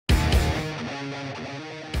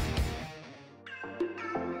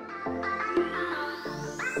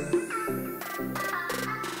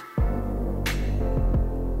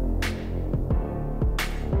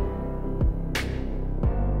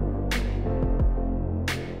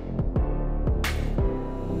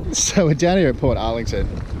So we're down here at Port Arlington.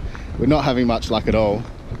 We're not having much luck at all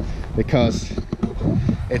because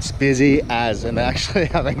it's busy as, and they're actually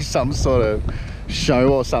having some sort of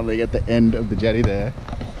show or something at the end of the jetty there.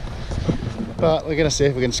 But we're gonna see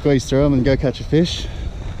if we can squeeze through them and go catch a fish.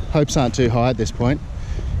 Hopes aren't too high at this point,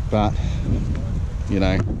 but you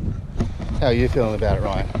know. How are you feeling about it,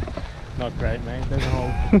 Ryan? Not great, mate. There's a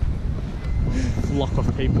whole flock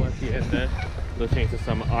of people at the end there, listening to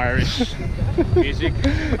some Irish music.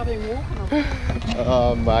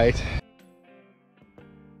 Oh, mate.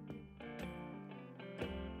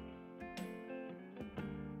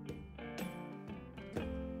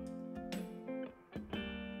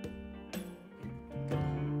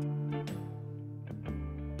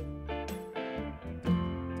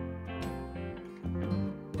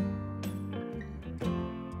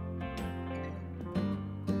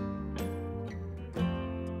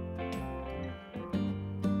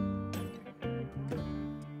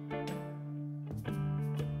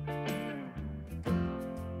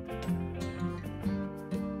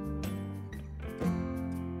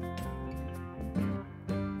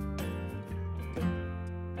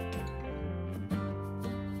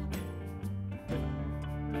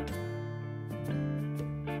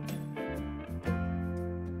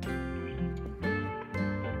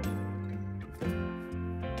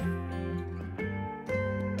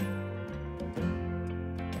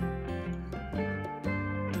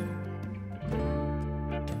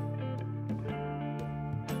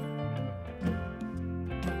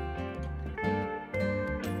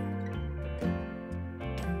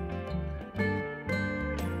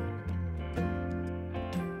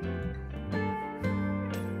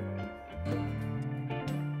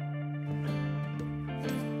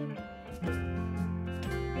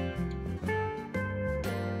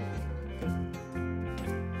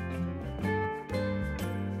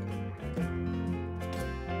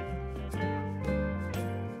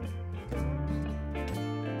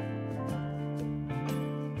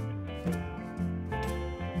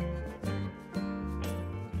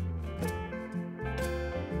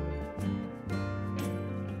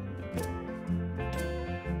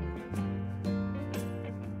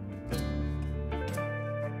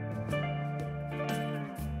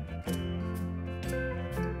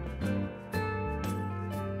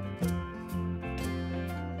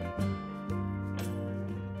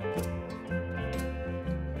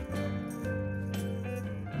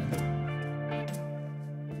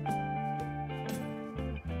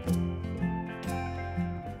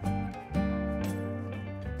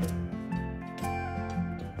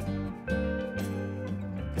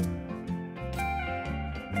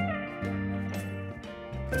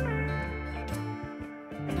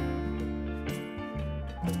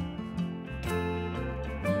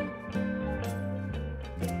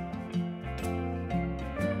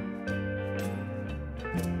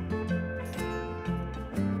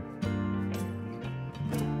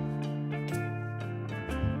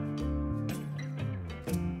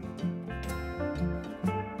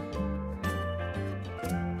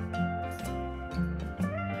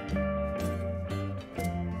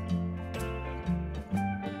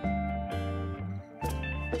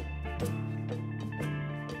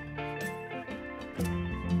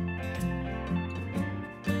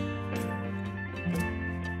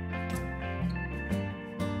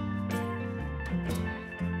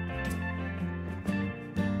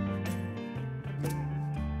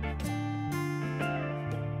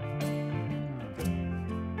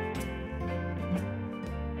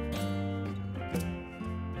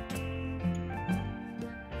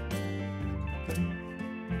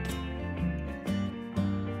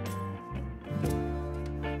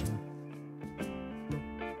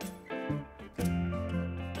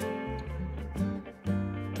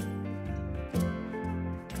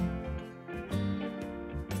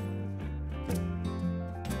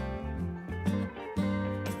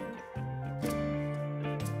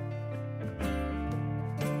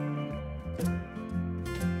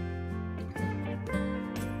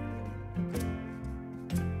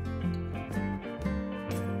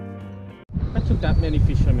 That many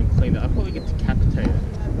fish home and clean it, I'd probably get decapitated.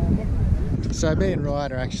 So me and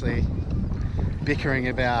Ryan are actually bickering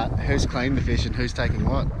about who's cleaned the fish and who's taking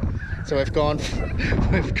what. So we've gone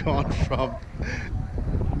from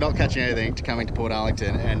not catching anything to coming to Port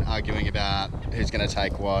Arlington and arguing about who's going to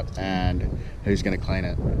take what and who's going to clean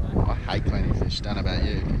it. I hate cleaning fish. Don't know about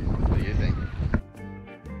you. What do you think?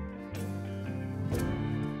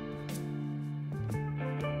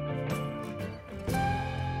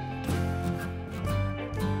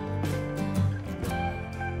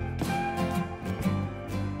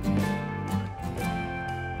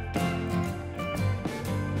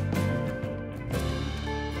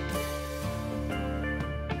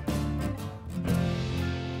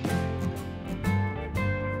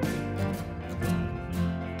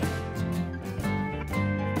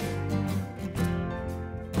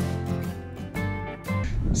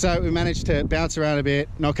 So we managed to bounce around a bit,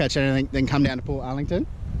 not catch anything, then come down to Port Phillip.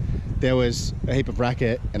 There was a heap of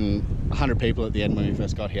racket and 100 people at the end when we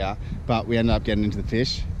first got here, but we ended up getting into the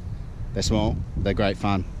fish. They're small, they're great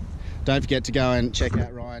fun. Don't forget to go and check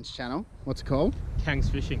out Ryan's channel. What's it called? Kangs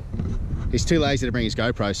fishing. He's too lazy to bring his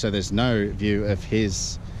GoPro, so there's no view of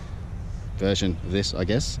his version of this, I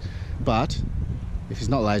guess. But if he's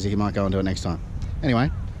not lazy, he might go and do it next time. Anyway,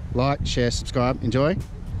 like, share, subscribe, enjoy.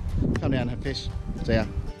 Come down and have fish. See ya.